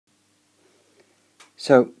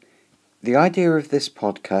So, the idea of this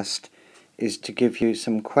podcast is to give you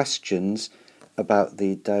some questions about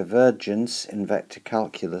the divergence in vector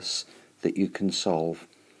calculus that you can solve.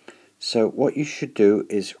 So what you should do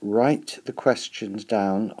is write the questions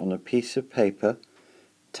down on a piece of paper,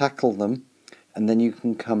 tackle them, and then you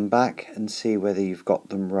can come back and see whether you've got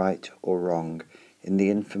them right or wrong. In the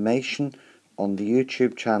information on the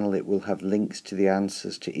YouTube channel it will have links to the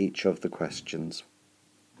answers to each of the questions.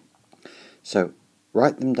 So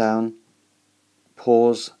write them down,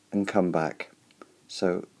 pause and come back.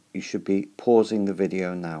 So you should be pausing the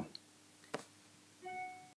video now.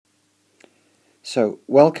 So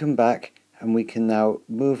welcome back, and we can now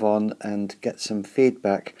move on and get some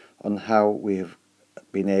feedback on how we have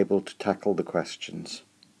been able to tackle the questions.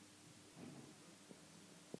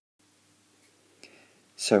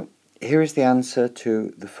 So here is the answer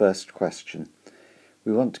to the first question.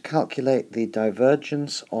 We want to calculate the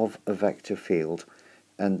divergence of a vector field,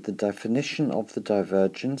 and the definition of the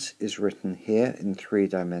divergence is written here in 3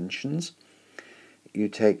 dimensions. You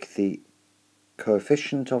take the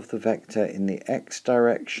coefficient of the vector in the x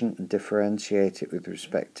direction and differentiate it with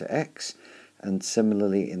respect to x, and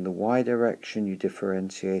similarly in the y direction you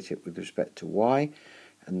differentiate it with respect to y,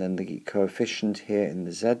 and then the coefficient here in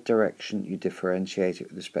the z direction you differentiate it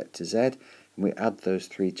with respect to z, and we add those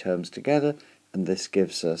 3 terms together, and this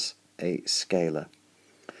gives us a scalar.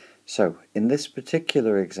 So in this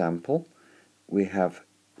particular example we have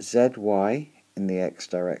zy in the x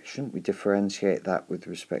direction, we differentiate that with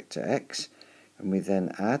respect to x, and we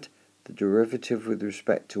then add the derivative with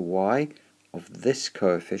respect to y of this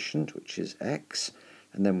coefficient, which is x,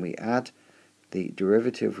 and then we add the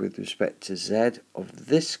derivative with respect to z of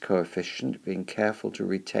this coefficient, being careful to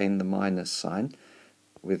retain the minus sign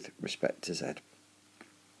with respect to z.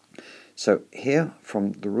 So here,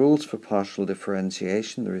 from the rules for partial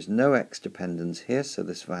differentiation, there is no x dependence here, so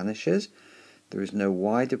this vanishes. There is no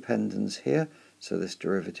y dependence here, so this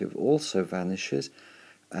derivative also vanishes.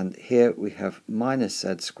 And here we have minus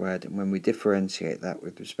z squared, and when we differentiate that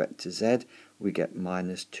with respect to z, we get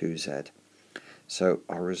minus 2z. So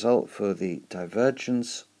our result for the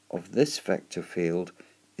divergence of this vector field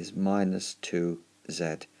is minus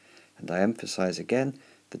 2z. And I emphasize again,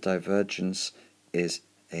 the divergence is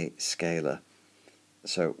a scalar.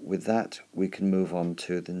 So with that we can move on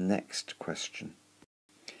to the next question.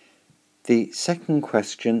 The second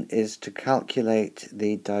question is to calculate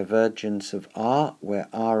the divergence of r, where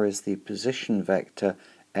r is the position vector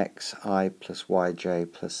xi plus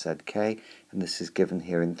yj plus zk, and this is given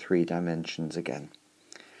here in 3 dimensions again.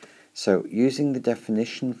 So using the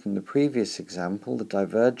definition from the previous example, the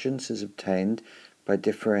divergence is obtained by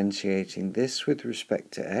differentiating this with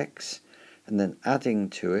respect to x, and then adding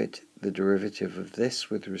to it the derivative of this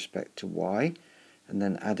with respect to y, and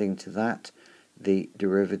then adding to that the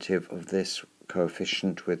derivative of this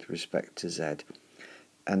coefficient with respect to z.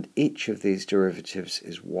 And each of these derivatives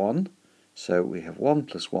is 1, so we have 1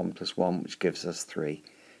 plus 1 plus 1, which gives us 3.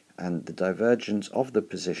 And the divergence of the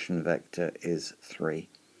position vector is 3.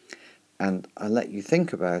 And I'll let you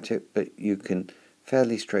think about it, but you can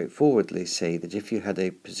fairly straightforwardly see that if you had a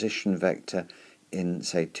position vector in,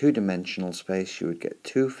 say, 2-dimensional space, you would get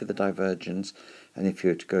 2 for the divergence, and if you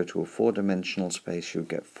were to go to a 4-dimensional space, you would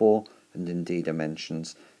get 4, and in d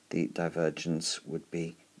dimensions, the divergence would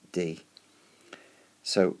be d.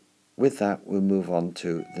 So with that, we'll move on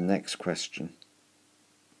to the next question.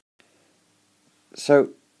 So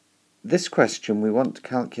this question, we want to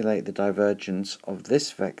calculate the divergence of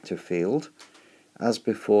this vector field. As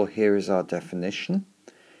before, here is our definition.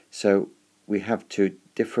 So we have to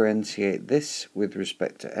differentiate this with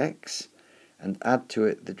respect to x, and add to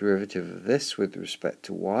it the derivative of this with respect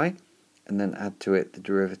to y, and then add to it the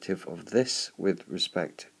derivative of this with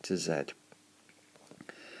respect to z.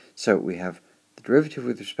 So we have the derivative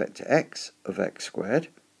with respect to x of x squared,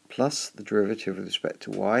 plus the derivative with respect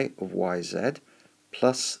to y of yz,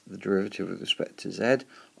 plus the derivative with respect to z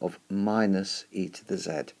of minus e to the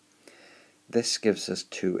z. This gives us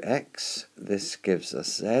 2x, this gives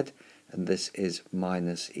us z, and this is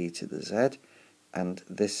minus e to the z, and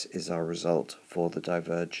this is our result for the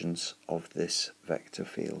divergence of this vector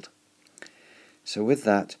field. So with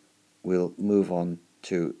that, we'll move on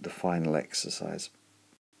to the final exercise.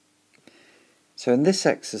 So in this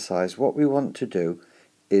exercise, what we want to do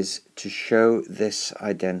is to show this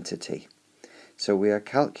identity. So we are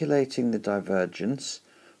calculating the divergence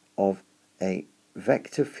of a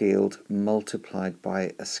vector field multiplied by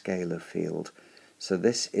a scalar field. So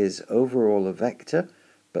this is overall a vector,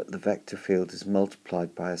 but the vector field is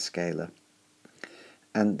multiplied by a scalar.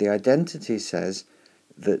 And the identity says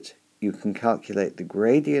that you can calculate the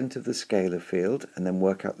gradient of the scalar field and then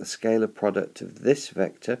work out the scalar product of this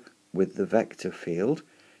vector with the vector field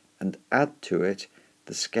and add to it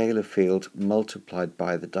the scalar field multiplied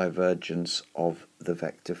by the divergence of the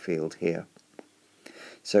vector field here.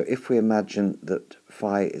 So if we imagine that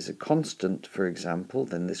phi is a constant, for example,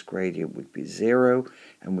 then this gradient would be 0,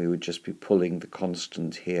 and we would just be pulling the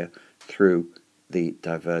constant here through the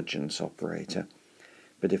divergence operator.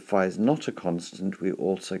 But if phi is not a constant, we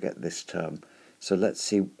also get this term. So let's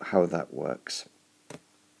see how that works.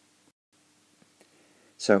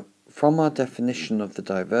 So from our definition of the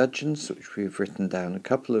divergence, which we've written down a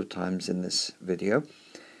couple of times in this video,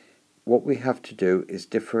 what we have to do is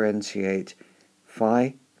differentiate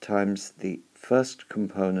phi times the first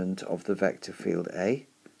component of the vector field A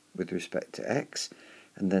with respect to x,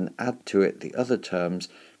 and then add to it the other terms,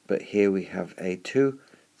 but here we have A2,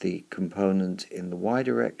 the component in the y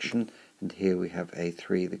direction, and here we have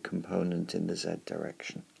A3, the component in the z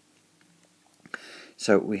direction.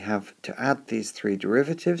 So we have to add these three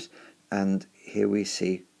derivatives, and here we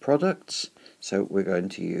see products, so we're going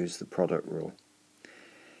to use the product rule.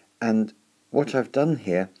 And what I've done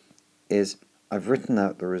here is I've written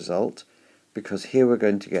out the result, because here we're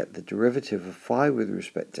going to get the derivative of phi with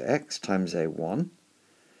respect to x times a1,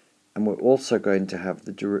 and we're also going to have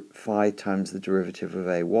the phi times the derivative of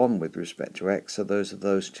a1 with respect to x, so those are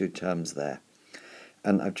those two terms there.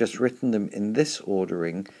 And I've just written them in this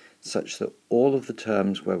ordering such that all of the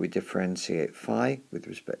terms where we differentiate phi with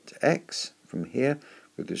respect to x from here,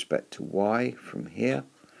 with respect to y from here,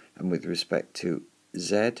 and with respect to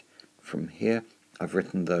z from here, I've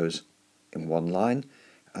written those in one line,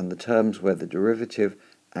 and the terms where the derivative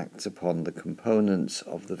acts upon the components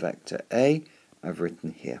of the vector A, I've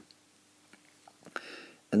written here.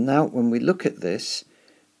 And now when we look at this,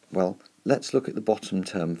 well, let's look at the bottom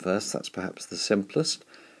term first. That's perhaps the simplest.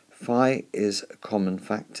 Phi is a common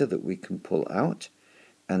factor that we can pull out,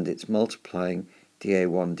 and it's multiplying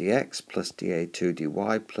dA1 dx plus dA2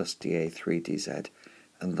 dy plus dA3 dz,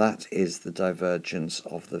 and that is the divergence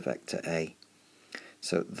of the vector A.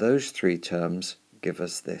 So those three terms give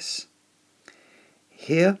us this.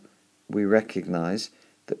 Here we recognize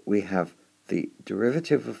that we have the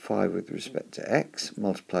derivative of phi with respect to x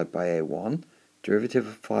multiplied by a1, derivative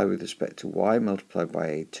of phi with respect to y multiplied by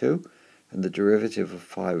a2, and the derivative of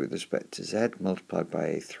phi with respect to z multiplied by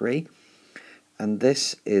a3. And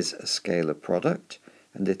this is a scalar product,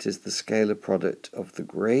 and it is the scalar product of the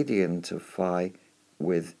gradient of phi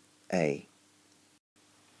with a.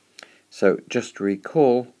 So just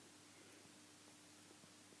recall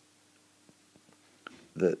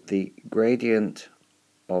that the gradient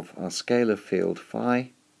of our scalar field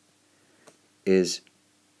phi is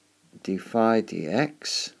d phi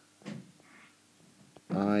dx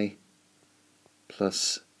I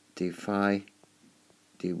plus d phi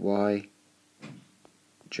dy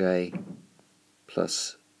j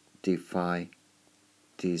plus d phi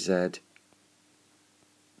dz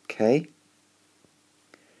k,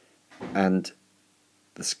 and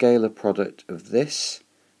the scalar product of this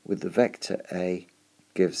with the vector A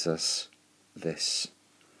gives us this.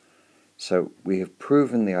 So we have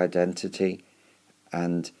proven the identity,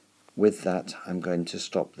 and with that I'm going to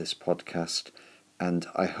stop this podcast, and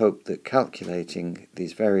I hope that calculating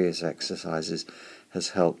these various exercises has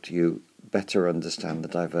helped you better understand the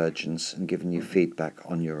divergence and given you feedback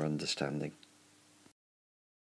on your understanding.